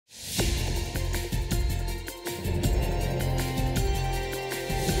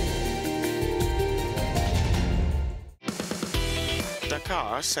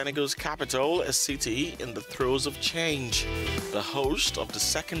Dakar, Senegal's capital, a city in the throes of change, the host of the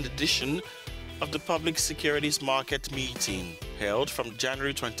second edition of the Public Securities Market Meeting, held from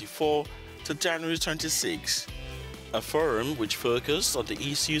January 24 to January 26, a forum which focused on the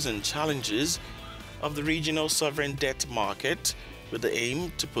issues and challenges of the regional sovereign debt market with the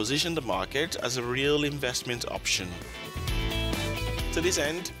aim to position the market as a real investment option. To this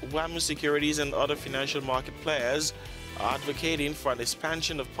end, WAMU-Securities and other financial market players are advocating for an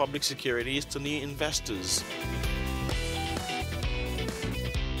expansion of public securities to new investors.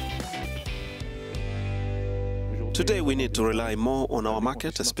 Today we need to rely more on our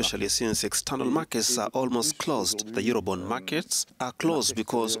market, especially since external markets are almost closed. The Eurobond markets are closed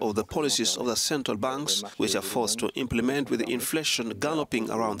because of the policies of the central banks, which are forced to implement with the inflation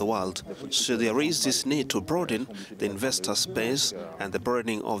galloping around the world. So there is this need to broaden the investors' base, and the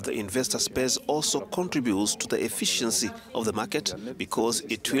broadening of the investors' base also contributes to the efficiency of the market because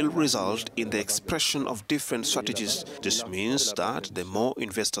it will result in the expression of different strategies. This means that the more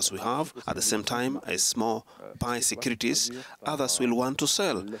investors we have, at the same time as more buy securities, others will want to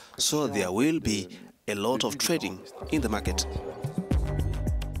sell. So there will be a lot of trading in the market.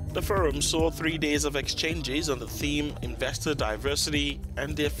 The forum saw 3 days of exchanges on the theme Investor Diversity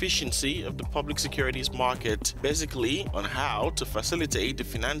and the Efficiency of the Public Securities Market, basically on how to facilitate the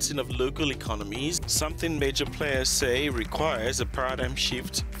financing of local economies, something major players say requires a paradigm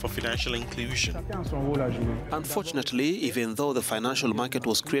shift for financial inclusion. Unfortunately, even though the financial market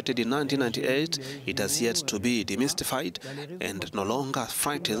was created in 1998, it has yet to be demystified and no longer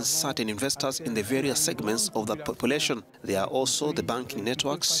frightens certain investors in the various segments of the population. There are also the banking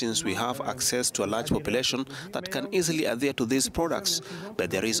networks, since we have access to a large population that can easily adhere to these products.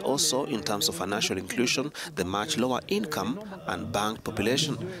 But there is also, in terms of financial inclusion, the much lower income and banked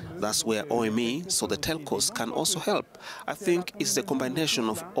population. That's where OME, so the telcos, can also help. I think it's the combination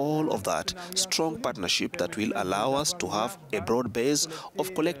of all of that strong partnership that will allow us to have a broad base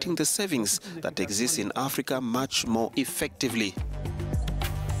of collecting the savings that exist in Africa much more effectively.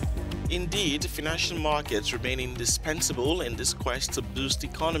 Indeed, financial markets remain indispensable in this quest to boost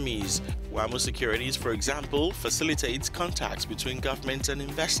economies. WAMU-Securities, for example, facilitates contacts between governments and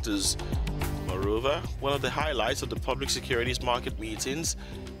investors. Moreover, one of the highlights of the Public Securities Market Meetings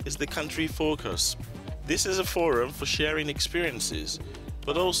is the country focus. This is a forum for sharing experiences,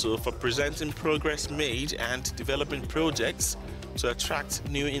 but also for presenting progress made and developing projects to attract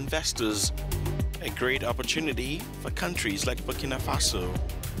new investors. A great opportunity for countries like Burkina Faso.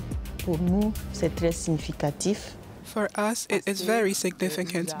 For us, it is very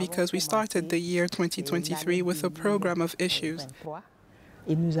significant because we started the year 2023 with a program of issues.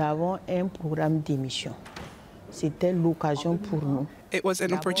 It was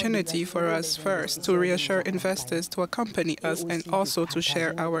an opportunity for us first to reassure investors to accompany us and also to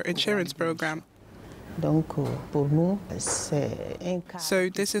share our insurance program. So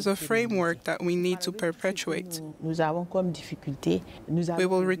this is a framework that we need to perpetuate. We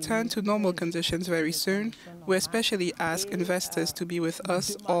will return to normal conditions very soon. We especially ask investors to be with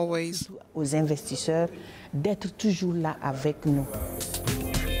us always.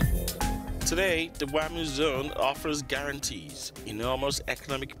 Today, the WAMU zone offers guarantees, enormous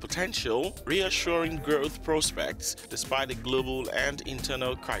economic potential, reassuring growth prospects despite the global and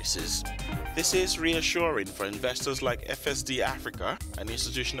internal crisis. This is reassuring for investors like FSD Africa, an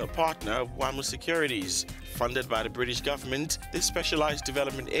institutional partner of WAMU-Securities. Funded by the British government, this specialized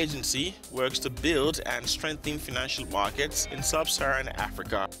development agency works to build and strengthen financial markets in sub-Saharan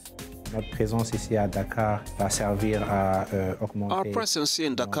Africa. Our presence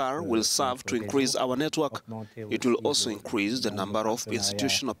in Dakar will serve to increase our network. It will also increase the number of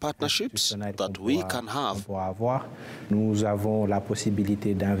institutional partnerships that we can have.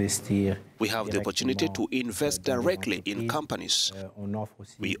 We have the opportunity to invest directly in companies.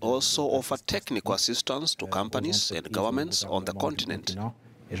 We also offer technical assistance to companies and governments on the continent.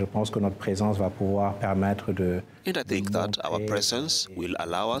 And I think that our presence will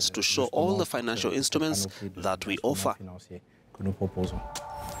allow us to show all the financial instruments that we offer.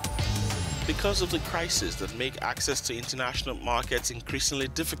 Because of the crisis that make access to international markets increasingly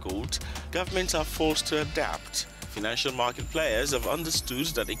difficult, governments are forced to adapt. Financial market players have understood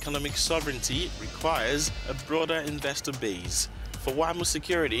that economic sovereignty requires a broader investor base. For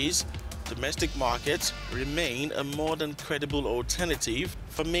WAMU-Securities, domestic markets remain a more than credible alternative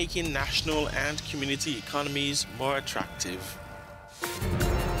for making national and community economies more attractive.